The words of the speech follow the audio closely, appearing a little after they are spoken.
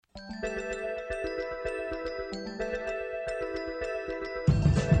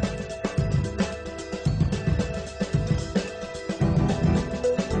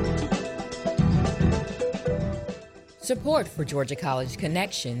Support for Georgia College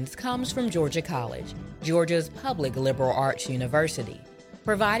Connections comes from Georgia College, Georgia's public liberal arts university,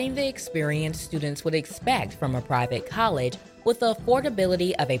 providing the experience students would expect from a private college with the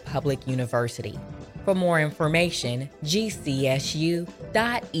affordability of a public university. For more information, gcsu.edu.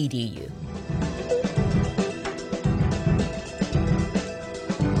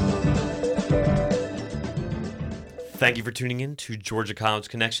 Thank you for tuning in to Georgia College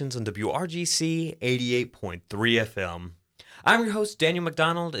Connections on WRGC 88.3 FM. I'm your host, Daniel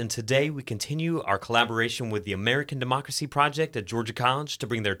McDonald, and today we continue our collaboration with the American Democracy Project at Georgia College to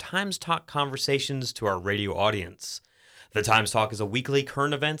bring their Times Talk conversations to our radio audience. The Times Talk is a weekly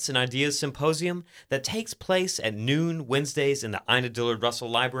current events and ideas symposium that takes place at noon Wednesdays in the Ina Dillard Russell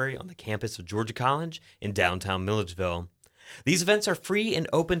Library on the campus of Georgia College in downtown Milledgeville. These events are free and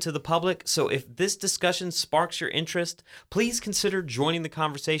open to the public, so if this discussion sparks your interest, please consider joining the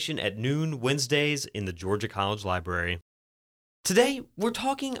conversation at noon Wednesdays in the Georgia College Library. Today, we're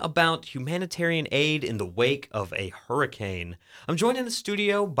talking about humanitarian aid in the wake of a hurricane. I'm joined in the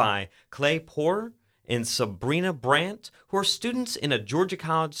studio by Clay Poor and Sabrina Brandt, who are students in a Georgia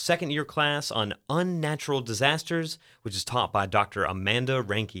College second-year class on unnatural disasters, which is taught by Dr. Amanda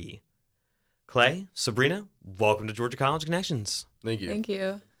Ranke. Clay, Sabrina, welcome to Georgia College Connections. Thank you. Thank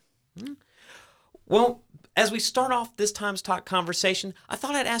you. Well, as we start off this Times Talk conversation, I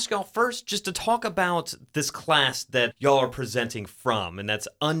thought I'd ask y'all first just to talk about this class that y'all are presenting from, and that's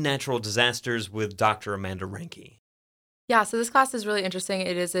Unnatural Disasters with Dr. Amanda Ranke. Yeah, so this class is really interesting.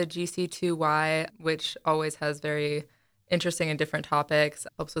 It is a GC2Y, which always has very interesting and different topics,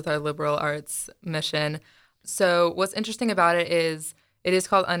 helps with our liberal arts mission. So what's interesting about it is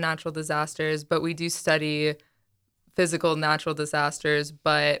called Unnatural Disasters, but we do study physical natural disasters,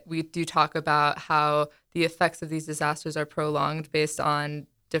 but we do talk about how the effects of these disasters are prolonged based on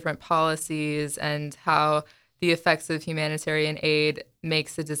different policies and how the effects of humanitarian aid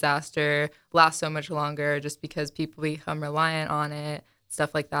makes the disaster last so much longer just because people become reliant on it,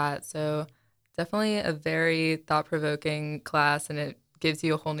 stuff like that. So definitely a very thought-provoking class, and it gives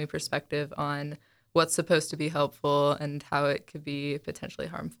you a whole new perspective on what's supposed to be helpful and how it could be potentially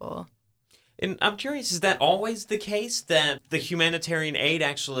harmful. And I'm curious, is that always the case, that the humanitarian aid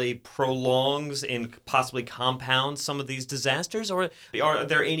actually prolongs and possibly compounds some of these disasters? Or are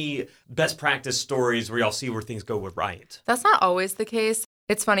there any best practice stories where y'all see where things go right? That's not always the case.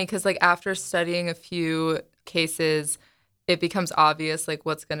 It's funny because after studying a few cases, it becomes obvious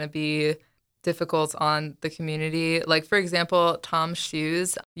what's going to be difficult on the community. For example, Tom's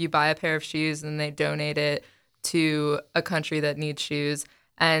shoes. You buy a pair of shoes and they donate it to a country that needs shoes.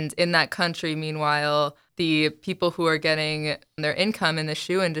 And in that country, meanwhile, the people who are getting their income in the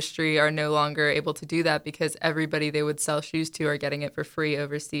shoe industry are no longer able to do that because everybody they would sell shoes to are getting it for free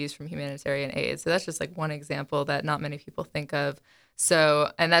overseas from humanitarian aid. So that's just one example that not many people think of.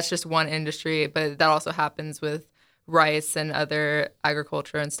 So, and that's just one industry, but that also happens with rice and other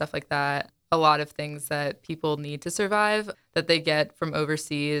agriculture and stuff like that. A lot of things that people need to survive that they get from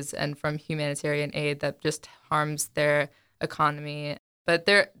overseas and from humanitarian aid that just harms their economy. But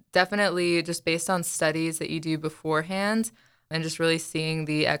they're definitely just based on studies that you do beforehand and just really seeing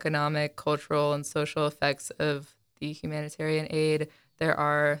the economic, cultural, and social effects of the humanitarian aid, there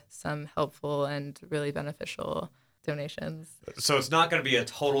are some helpful and really beneficial donations. So it's not going to be a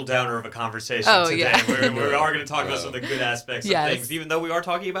total downer of a conversation today. Yeah. We are going to talk about some of the good aspects of things, even though we are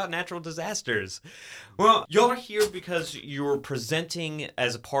talking about natural disasters. Well, y'all are here because you're presenting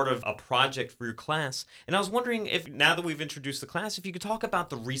as a part of a project for your class. And I was wondering if, now that we've introduced the class, if you could talk about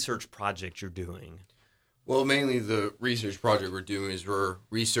the research project you're doing. Well, mainly the research project we're doing is we're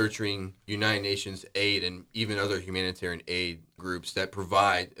researching United Nations aid and even other humanitarian aid groups that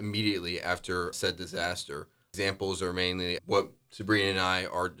provide immediately after said disaster. Examples are mainly what Sabrina and I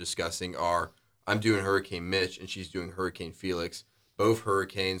are discussing are, I'm doing Hurricane Mitch and she's doing Hurricane Felix. Both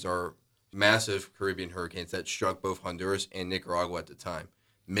hurricanes are massive Caribbean hurricanes that struck both Honduras and Nicaragua at the time.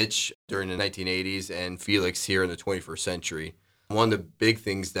 Mitch during the 1980s and Felix here in the 21st century. One of the big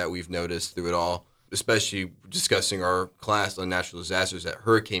things that we've noticed through it all, especially discussing our class on natural disasters, that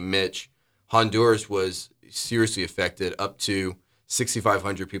Hurricane Mitch, Honduras was seriously affected. Up to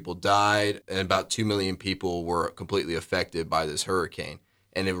 6,500 people died, and about 2 million people were completely affected by this hurricane.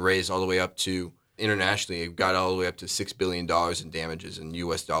 And it raised all the way up to, internationally, it got all the way up to $6 billion in damages in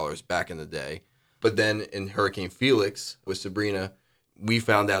U.S. dollars back in the day. But then in Hurricane Felix with Sabrina, we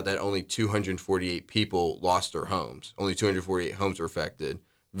found out that only 248 people lost their homes. Only 248 homes were affected.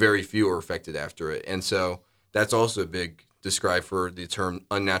 Very few were affected after it. And so that's also a big describe for the term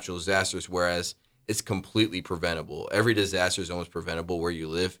unnatural disasters, whereas it's completely preventable. Every disaster is almost preventable where you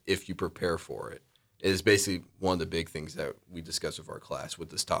live if you prepare for it. is basically one of the big things that we discuss with our class with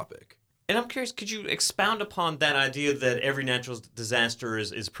this topic. And I'm curious, could you expound upon that idea that every natural disaster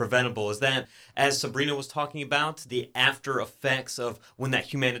is preventable? Is that, as Sabrina was talking about, the after effects of when that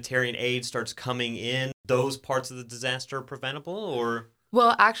humanitarian aid starts coming in, those parts of the disaster are preventable, or?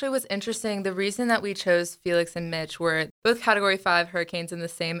 Well, actually, what's interesting, the reason that we chose Felix and Mitch were both Category 5 hurricanes in the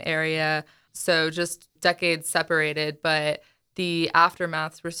same area, so just decades separated, but the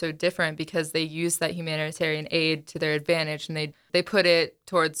aftermaths were so different because they used that humanitarian aid to their advantage, and they put it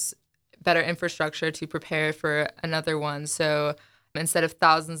towards better infrastructure to prepare for another one. So instead of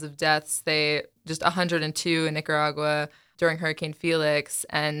thousands of deaths, they just 102 in Nicaragua during Hurricane Felix,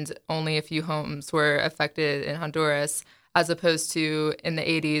 and only a few homes were affected in Honduras, as opposed to in the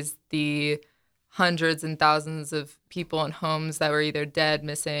 80s, the hundreds and thousands of people and homes that were either dead,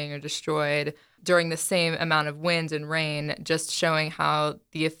 missing, or destroyed during the same amount of wind and rain, just showing how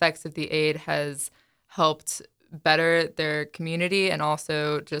the effects of the aid has helped better their community and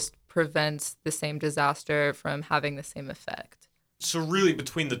also just prevent the same disaster from having the same effect. So really,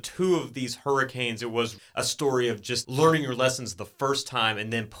 between the two of these hurricanes, it was a story of just learning your lessons the first time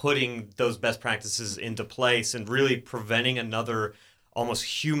and then putting those best practices into place and really preventing another almost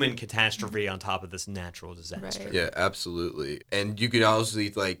human catastrophe on top of this natural disaster. Right. Yeah, absolutely. And you could obviously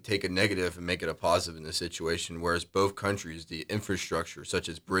take a negative and make it a positive in this situation, whereas both countries, the infrastructure such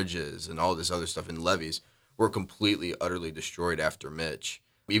as bridges and all this other stuff and levees were completely, utterly destroyed after Mitch.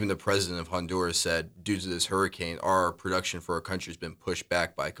 Even the president of Honduras said, due to this hurricane, our production for our country has been pushed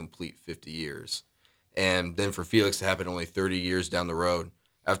back by a complete 50 years. And then for Felix to happen only 30 years down the road,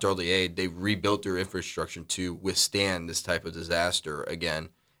 after all the aid, they rebuilt their infrastructure to withstand this type of disaster again.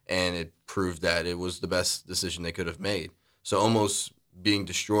 And it proved that it was the best decision they could have made. So almost being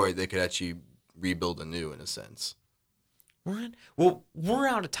destroyed, they could actually rebuild anew in a sense. All right. Well, we're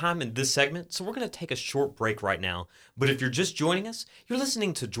out of time in this segment, so we're going to take a short break right now. But if you're just joining us, you're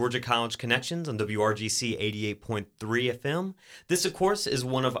listening to Georgia College Connections on WRGC 88.3 FM. This, of course, is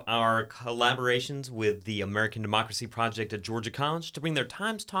one of our collaborations with the American Democracy Project at Georgia College to bring their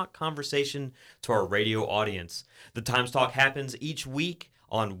Times Talk conversation to our radio audience. The Times Talk happens each week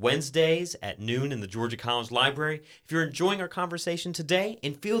on Wednesdays at noon in the Georgia College Library. If you're enjoying our conversation today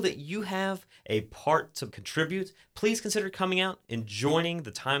and feel that you have a part to contribute, please consider coming out and joining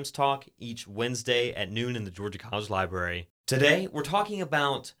the Times Talk each Wednesday at noon in the Georgia College Library. Today, we're talking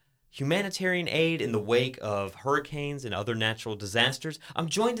about humanitarian aid in the wake of hurricanes and other natural disasters. I'm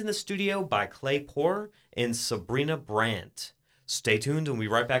joined in the studio by Clay Poor and Sabrina Brandt. Stay tuned and we'll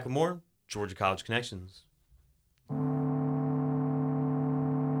be right back with more Georgia College Connections.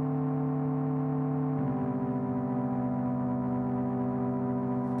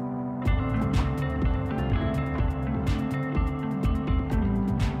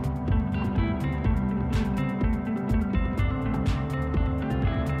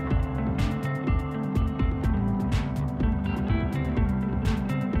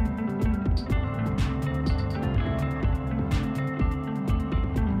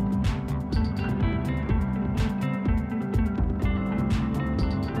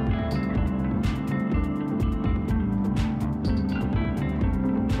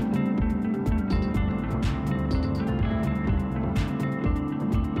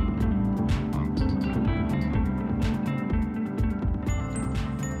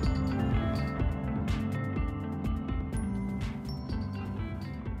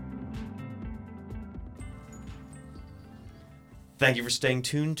 Thank you for staying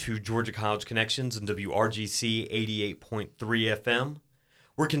tuned to Georgia College Connections and WRGC 88.3 FM.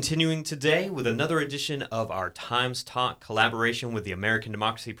 We're continuing today with another edition of our Times Talk collaboration with the American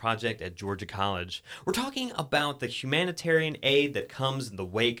Democracy Project at Georgia College. We're talking about the humanitarian aid that comes in the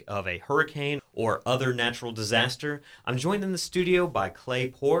wake of a hurricane or other natural disaster. I'm joined in the studio by Clay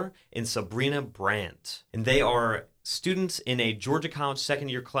Poor and Sabrina Brandt, and they are students in a Georgia College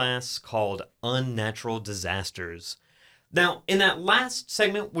second-year class called Unnatural Disasters. Now, in that last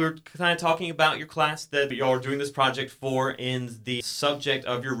segment, we were kind of talking about your class that y'all are doing this project for and the subject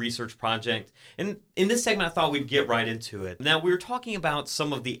of your research project. And in this segment, I thought we'd get right into it. Now, we were talking about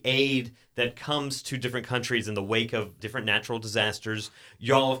some of the aid that comes to different countries in the wake of different natural disasters.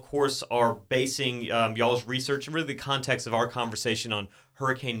 Y'all, of course, are basing y'all's research and really the context of our conversation on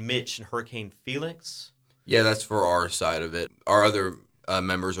Hurricane Mitch and Hurricane Felix. Yeah, that's for our side of it. Our other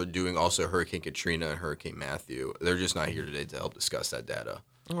members are doing also Hurricane Katrina and Hurricane Matthew. They're just not here today to help discuss that data.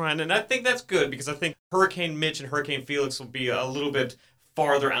 All right, and I think that's good because I think Hurricane Mitch and Hurricane Felix will be a little bit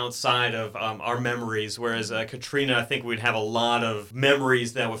farther outside of our memories, whereas Katrina, I think we'd have a lot of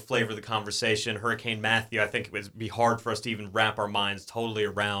memories that would flavor the conversation. Hurricane Matthew, I think it would be hard for us to even wrap our minds totally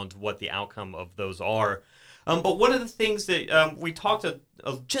around what the outcome of those are. But one of the things that we talked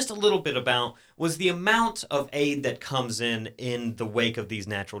just a little bit about was the amount of aid that comes in the wake of these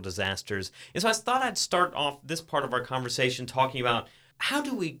natural disasters. And so I thought I'd start off this part of our conversation talking about how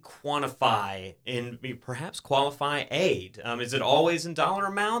do we quantify and perhaps qualify aid? Is it always in dollar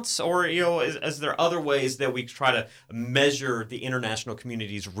amounts, or is there other ways that we try to measure the international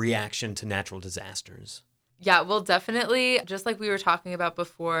community's reaction to natural disasters? Yeah, well, definitely, just like we were talking about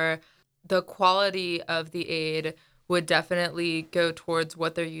before, the quality of the aid would definitely go towards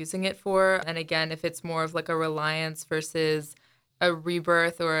what they're using it for. And again, if it's more of like a reliance versus a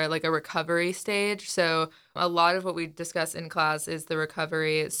rebirth or like a recovery stage. So a lot of what we discuss in class is the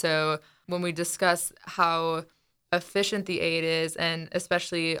recovery. So when we discuss how efficient the aid is, and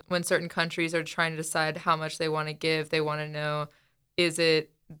especially when certain countries are trying to decide how much they want to give, they want to know, is it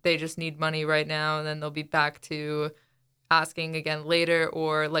they just need money right now and then they'll be back to asking again later,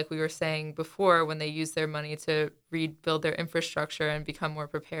 or like we were saying before, when they use their money to rebuild their infrastructure and become more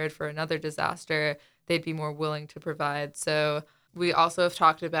prepared for another disaster, they'd be more willing to provide. So we also have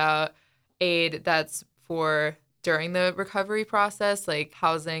talked about aid that's for during the recovery process, like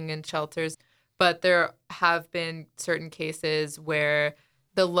housing and shelters. But there have been certain cases where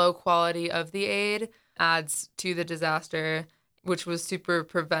the low quality of the aid adds to the disaster, which was super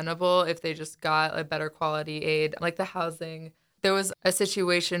preventable if they just got a better quality aid, like the housing. There was a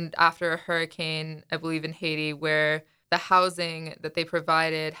situation after a hurricane, I believe in Haiti, where the housing that they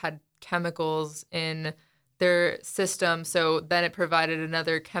provided had chemicals in their system. So then it provided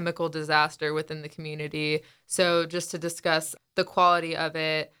another chemical disaster within the community. So just to discuss the quality of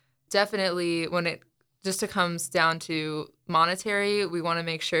it, definitely when it just comes down to monetary, we want to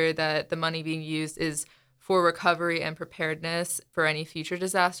make sure that the money being used is for recovery and preparedness for any future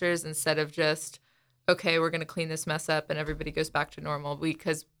disasters, instead of just, okay, we're going to clean this mess up and everybody goes back to normal,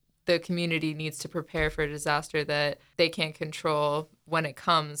 because the community needs to prepare for a disaster that they can't control when it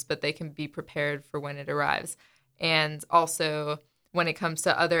comes, but they can be prepared for when it arrives. And also, when it comes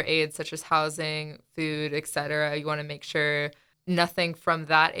to other aids such as housing, food, etc., you want to make sure nothing from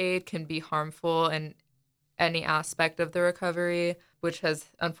that aid can be harmful in any aspect of the recovery, which has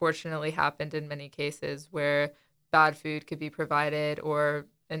unfortunately happened in many cases where bad food could be provided or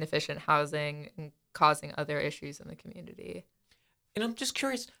inefficient housing and causing other issues in the community. And I'm just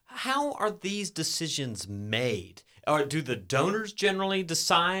curious, how are these decisions made? Or do the donors generally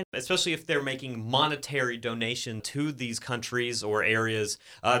decide, especially if they're making monetary donation to these countries or areas?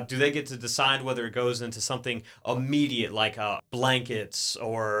 Do they get to decide whether it goes into something immediate, like blankets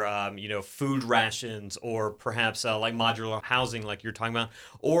or food rations, or perhaps like modular housing, like you're talking about?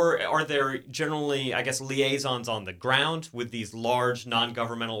 Or are there generally, I guess, liaisons on the ground with these large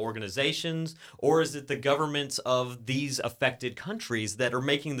non-governmental organizations? Or is it the governments of these affected countries that are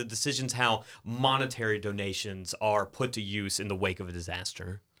making the decisions how monetary donations are put to use in the wake of a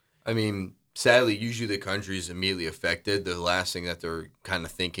disaster? I mean, sadly, usually the countries immediately affected, the last thing that they're kind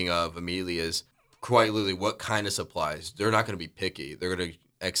of thinking of immediately is quite literally what kind of supplies. They're not going to be picky. They're going to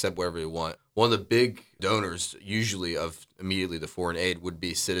accept whatever they want. One of the big donors, usually of immediately the foreign aid, would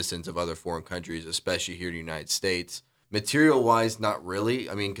be citizens of other foreign countries, especially here in the United States. Material-wise, not really.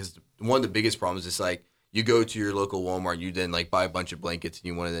 I mean, because one of the biggest problems is like you go to your local Walmart, you then like buy a bunch of blankets and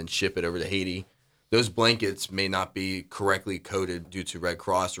you want to then ship it over to Haiti. Those blankets may not be correctly coded due to Red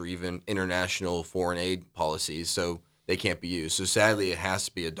Cross or even international foreign aid policies, so they can't be used. So sadly, it has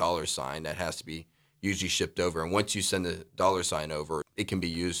to be a dollar sign that has to be usually shipped over. And once you send the dollar sign over, it can be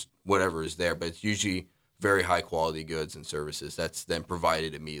used, whatever is there, but it's usually very high quality goods and services that's then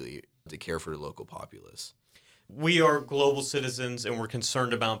provided immediately to care for the local populace. We are global citizens and we're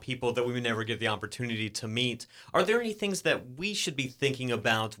concerned about people that we would never get the opportunity to meet. Are there any things that we should be thinking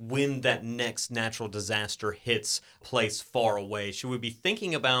about when that next natural disaster hits a place far away? Should we be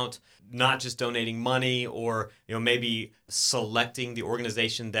thinking about not just donating money or maybe selecting the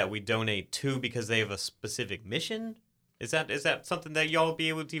organization that we donate to because they have a specific mission? Is that something that y'all be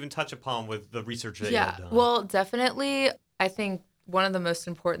able to even touch upon with the research that y'all done? Well, definitely. I think one of the most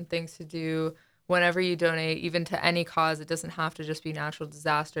important things to do whenever you donate, even to any cause, it doesn't have to just be natural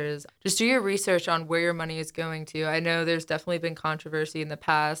disasters. Just do your research on where your money is going to. I know there's definitely been controversy in the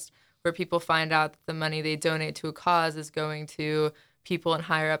past where people find out that the money they donate to a cause is going to people in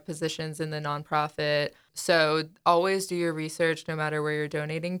higher up positions in the nonprofit. So always do your research no matter where you're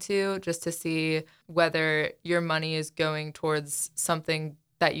donating to, just to see whether your money is going towards something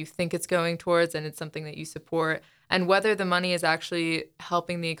that you think it's going towards and it's something that you support. and whether the money is actually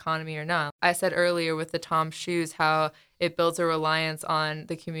helping the economy or not. I said earlier with the Tom shoes how it builds a reliance on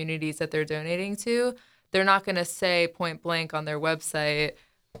the communities that they're donating to. They're not going to say point blank on their website,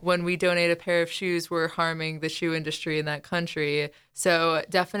 when we donate a pair of shoes, we're harming the shoe industry in that country. So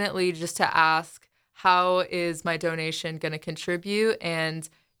definitely just to ask, how is my donation going to contribute? And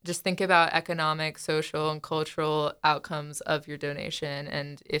just think about economic, social, and cultural outcomes of your donation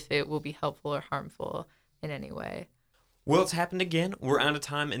and if it will be helpful or harmful in any way. Well, it's happened again. We're out of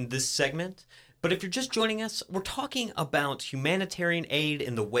time in this segment. But if you're just joining us, we're talking about humanitarian aid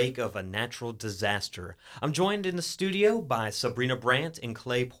in the wake of a natural disaster. I'm joined in the studio by Sabrina Brandt and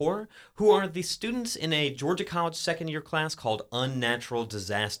Clay Poor, who are the students in a Georgia College second-year class called Unnatural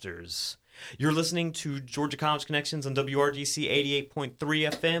Disasters. You're listening to Georgia College Connections on WRGC 88.3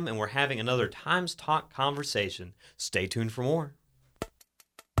 FM, and we're having another Times Talk conversation. Stay tuned for more.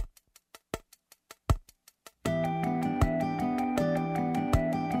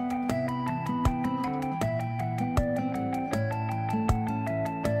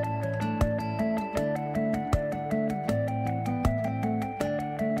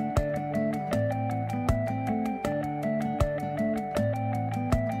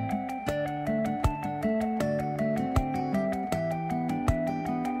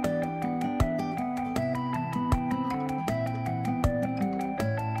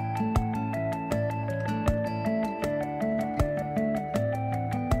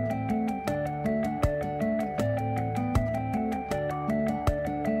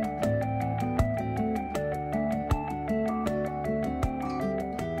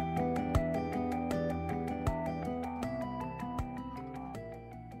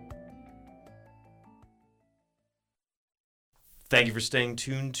 Thank you for staying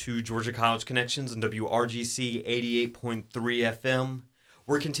tuned to Georgia College Connections on WRGC 88.3 FM.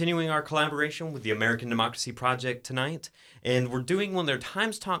 We're continuing our collaboration with the American Democracy Project tonight, and we're doing one of their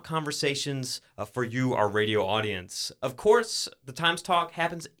Times Talk conversations for you, our radio audience. Of course, the Times Talk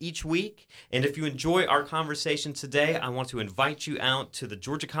happens each week, and if you enjoy our conversation today, I want to invite you out to the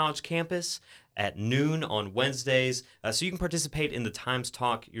Georgia College campus at noon on Wednesdays so you can participate in the Times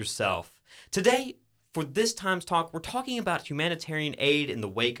Talk yourself. Today, for this Times Talk, we're talking about humanitarian aid in the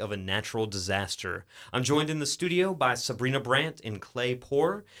wake of a natural disaster. I'm joined in the studio by Sabrina Brandt and Clay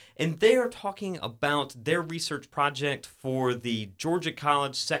Poor, and they are talking about their research project for the Georgia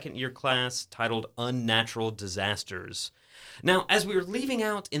College second-year class titled Unnatural Disasters. Now, as we were leaving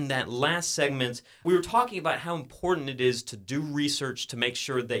out in that last segment, we were talking about how important it is to do research to make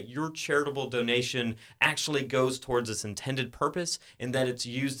sure that your charitable donation actually goes towards its intended purpose and that it's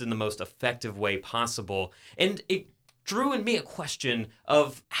used in the most effective way possible. And it drew in me a question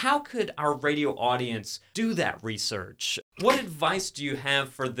of how could our radio audience do that research? What advice do you have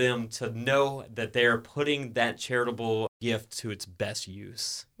for them to know that they're putting that charitable gift to its best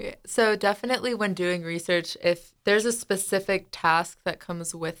use? Yeah. So definitely when doing research, if there's a specific task that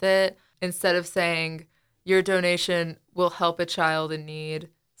comes with it, instead of saying your donation will help a child in need,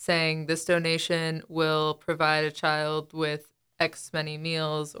 saying this donation will provide a child with X many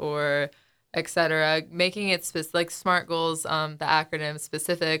meals or etc., making it like SMART goals, the acronym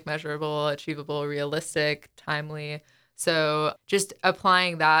specific, measurable, achievable, realistic, timely. So just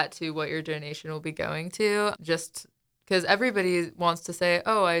applying that to what your donation will be going to, just because everybody wants to say,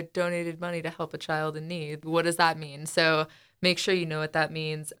 oh, I donated money to help a child in need. What does that mean? So make sure you know what that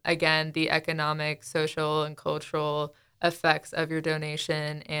means. Again, the economic, social, and cultural effects of your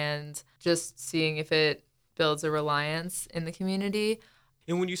donation and just seeing if it builds a reliance in the community.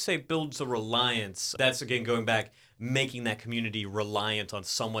 And when you say builds a reliance, that's again going back, making that community reliant on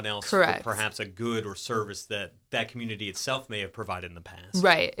someone else. Correct. For perhaps a good or service that that community itself may have provided in the past.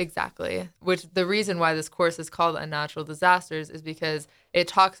 Right, exactly. Which the reason why this course is called Unnatural Disasters is because it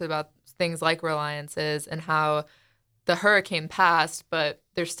talks about things like reliances and how the hurricane passed, but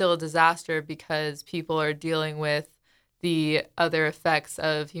there's still a disaster because people are dealing with the other effects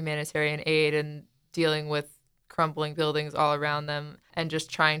of humanitarian aid and dealing with crumbling buildings all around them and just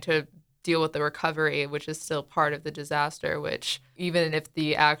trying to deal with the recovery, which is still part of the disaster, which even if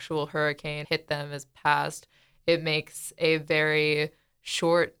the actual hurricane hit them as past, it makes a very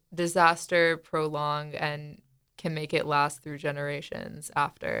short disaster prolonged and can make it last through generations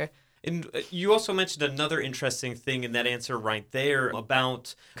after. And you also mentioned another interesting thing in that answer right there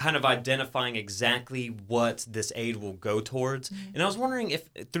about kind of identifying exactly what this aid will go towards. Mm-hmm. And I was wondering if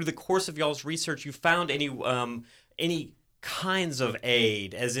through the course of y'all's research you found any kinds of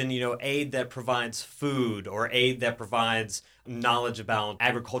aid, as in, aid that provides food or aid that provides knowledge about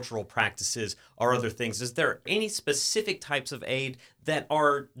agricultural practices or other things? Is there any specific types of aid that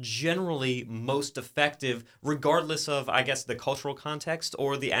are generally most effective, regardless of, I guess, the cultural context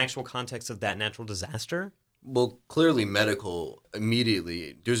or the actual context of that natural disaster? Well, clearly medical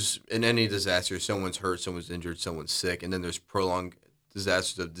immediately. There's in any disaster, someone's hurt, someone's injured, someone's sick, and then there's prolonged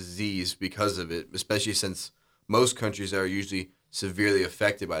disasters of disease because of it, especially since most countries that are usually severely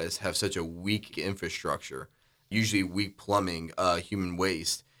affected by this have such a weak infrastructure, usually weak plumbing, human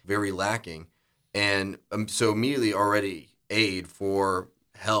waste, very lacking. And so immediately already aid for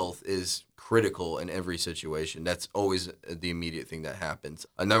health is critical in every situation. That's always the immediate thing that happens.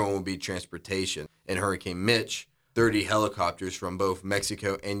 Another one would be transportation. In Hurricane Mitch, 30 helicopters from both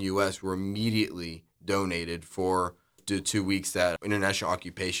Mexico and U.S. were immediately donated for the 2 weeks that international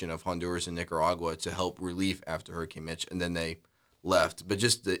occupation of Honduras and Nicaragua to help relief after Hurricane Mitch, and then they left. But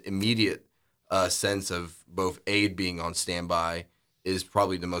just the immediate sense of both aid being on standby is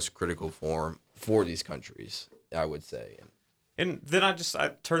probably the most critical form for these countries, I would say. And then I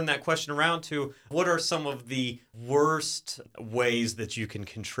turn that question around to, what are some of the worst ways that you can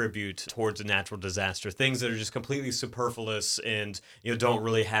contribute towards a natural disaster? Things that are just completely superfluous and don't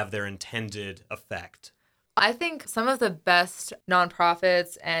really have their intended effect. I think some of the best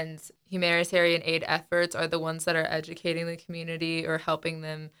nonprofits and humanitarian aid efforts are the ones that are educating the community or helping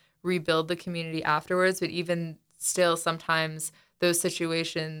them rebuild the community afterwards. But even still, sometimes those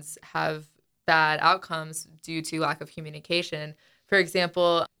situations have bad outcomes due to lack of communication. For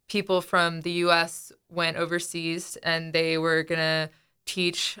example, people from the U.S. went overseas and they were going to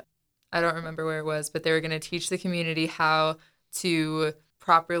teach, I don't remember where it was, but they were going to teach the community how to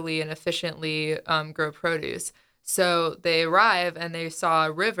properly and efficiently grow produce. So they arrive and they saw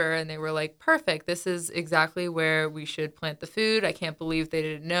a river and they were like, perfect, this is exactly where we should plant the food. I can't believe they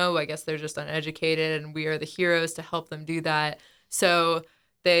didn't know. I guess they're just uneducated and we are the heroes to help them do that. So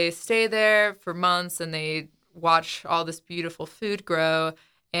they stay there for months and they watch all this beautiful food grow,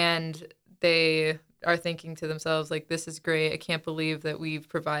 and they are thinking to themselves, like, this is great. I can't believe that we've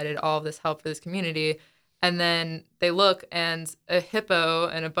provided all of this help for this community. And then they look and a hippo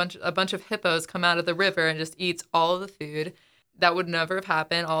and a bunch of hippos come out of the river and just eats all of the food. That would never have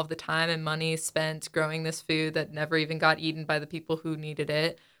happened. All of the time and money spent growing this food that never even got eaten by the people who needed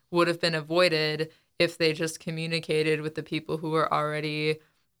it would have been avoided if they just communicated with the people who were already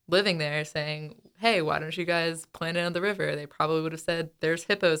living there saying, hey, why don't you guys plant it on the river? They probably would have said, there's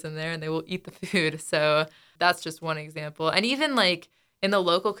hippos in there and they will eat the food. So that's just one example. And even like in the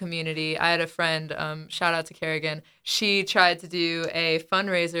local community, I had a friend, shout out to Kerrigan, she tried to do a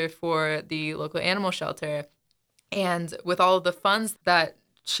fundraiser for the local animal shelter. And with all of the funds that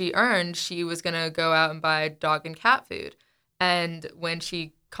she earned, she was going to go out and buy dog and cat food. And when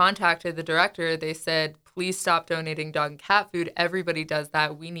she contacted the director, they said, please stop donating dog and cat food. Everybody does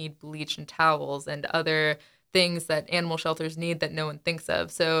that. We need bleach and towels and other things that animal shelters need that no one thinks of.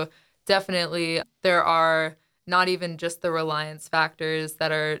 So definitely there are not even just the reliance factors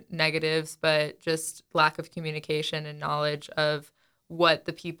that are negatives, but just lack of communication and knowledge of what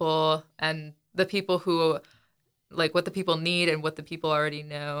the people who like what the people need and what the people already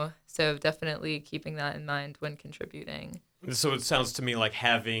know. So definitely keeping that in mind when contributing. So it sounds to me like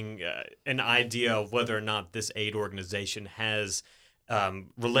having an idea of whether or not this aid organization has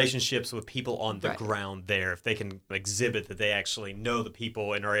relationships with people on the ground there, if they can exhibit that they actually know the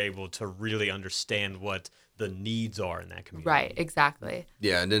people and are able to really understand what the needs are in that community. Right, exactly.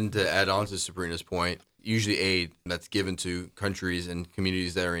 Yeah, and then to add on to Sabrina's point, usually aid that's given to countries and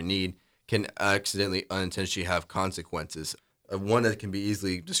communities that are in need can accidentally, unintentionally have consequences. One that can be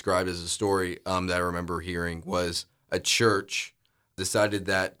easily described as a story that I remember hearing was a church decided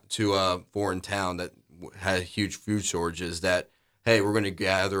that to a foreign town that had huge food shortages that, hey, we're going to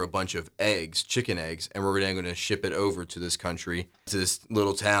gather a bunch of eggs, chicken eggs, and we're then going to ship it over to this country, to this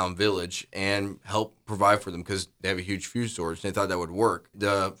little town, village, and help provide for them because they have a huge food shortage. And they thought that would work.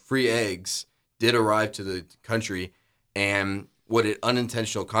 The free eggs did arrive to the country, and what its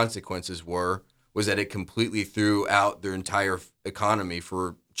unintentional consequences was that it completely threw out their entire economy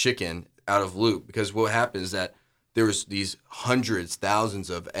for chicken out of loop. Because what happens is that there was these hundreds, thousands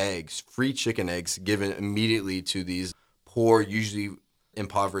of eggs, free chicken eggs given immediately to these poor, usually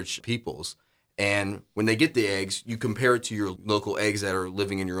impoverished peoples. And when they get the eggs, you compare it to your local eggs that are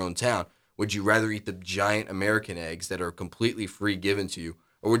living in your own town. Would you rather eat the giant American eggs that are completely free given to you?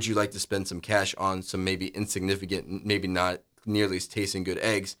 Or would you like to spend some cash on some maybe insignificant, maybe not nearly as tasting good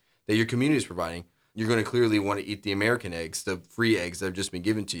eggs that your community is providing? You're going to clearly want to eat the American eggs, the free eggs that have just been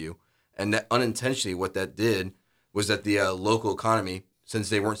given to you. And that unintentionally, what that did, was that the local economy, since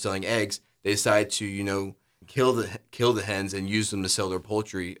they weren't selling eggs, they decided to, kill the hens and use them to sell their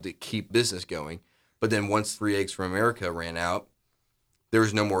poultry to keep business going. But then once 3 eggs from America ran out, there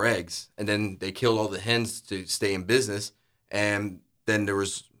was no more eggs. And then they killed all the hens to stay in business. And then there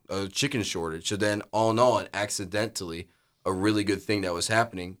was a chicken shortage. So then all in all, and accidentally, a really good thing that was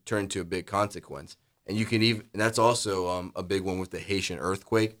happening turned into a big consequence. And and that's also a big one with the Haitian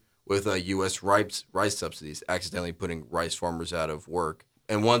earthquake, with U.S. rice subsidies accidentally putting rice farmers out of work.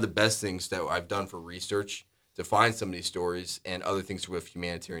 And one of the best things that I've done for research to find some of these stories and other things with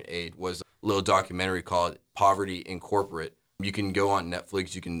humanitarian aid was a little documentary called Poverty Incorporate. You can go on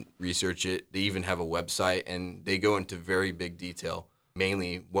Netflix, you can research it. They even have a website, and they go into very big detail,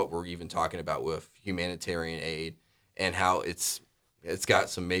 mainly what we're even talking about with humanitarian aid and how it's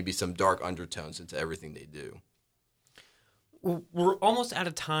got maybe some dark undertones into everything they do. We're almost out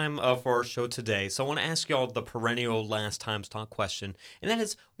of time for our show today, so I want to ask y'all the perennial last times talk question, and that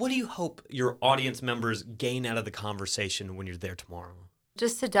is, what do you hope your audience members gain out of the conversation when you're there tomorrow?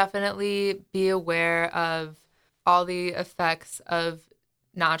 Just to definitely be aware of all the effects of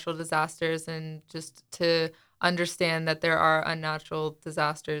natural disasters, and just to understand that there are unnatural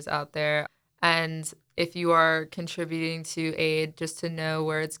disasters out there. And if you are contributing to aid, just to know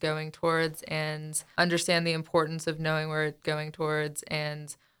where it's going towards and understand the importance of knowing where it's going towards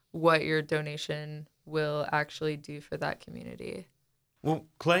and what your donation will actually do for that community. Well,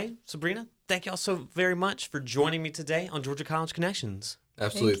 Clay, Sabrina, thank y'all so very much for joining me today on Georgia College Connections.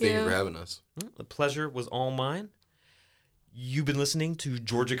 Absolutely. Thank you for having us. The pleasure was all mine. You've been listening to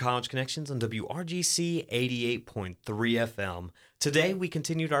Georgia College Connections on WRGC 88.3 FM. Today, we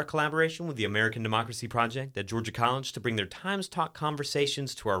continued our collaboration with the American Democracy Project at Georgia College to bring their Times Talk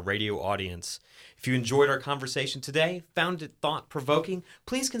conversations to our radio audience. If you enjoyed our conversation today, found it thought-provoking,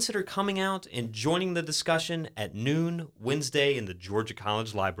 please consider coming out and joining the discussion at noon Wednesday in the Georgia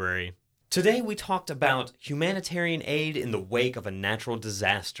College Library. Today, we talked about humanitarian aid in the wake of a natural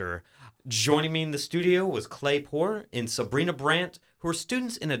disaster. Joining me in the studio was Clay Poore and Sabrina Brandt, who are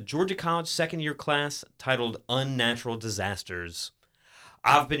students in a Georgia College second-year class titled Unnatural Disasters.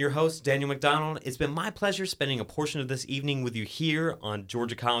 I've been your host, Daniel McDonald. It's been my pleasure spending a portion of this evening with you here on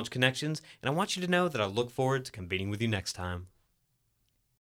Georgia College Connections, and I want you to know that I look forward to convening with you next time.